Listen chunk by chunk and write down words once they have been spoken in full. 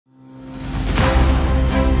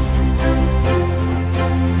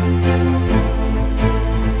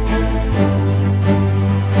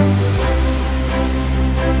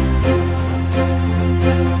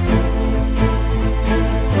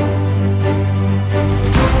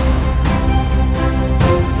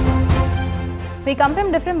We come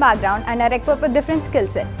from different backgrounds and are equipped with different skill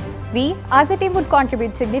set. We, as a team, would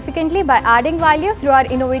contribute significantly by adding value through our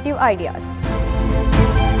innovative ideas.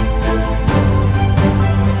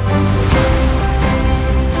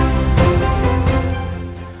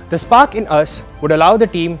 The spark in us would allow the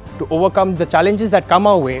team to overcome the challenges that come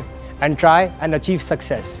our way and try and achieve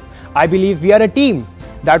success. I believe we are a team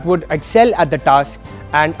that would excel at the task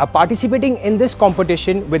and are participating in this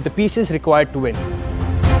competition with the pieces required to win.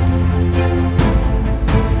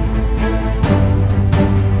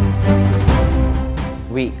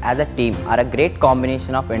 We as a team are a great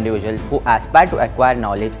combination of individuals who aspire to acquire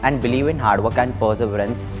knowledge and believe in hard work and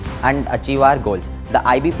perseverance and achieve our goals. The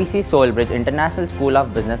IBPC SolBridge International School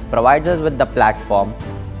of Business provides us with the platform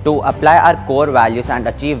to apply our core values and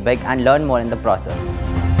achieve big and learn more in the process.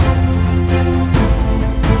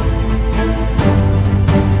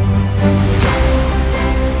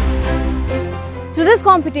 Through this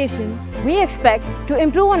competition, we expect to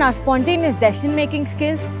improve on our spontaneous decision-making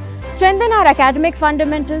skills, strengthen our academic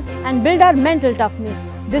fundamentals and build our mental toughness.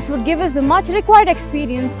 This would give us the much required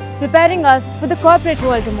experience preparing us for the corporate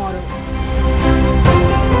world tomorrow.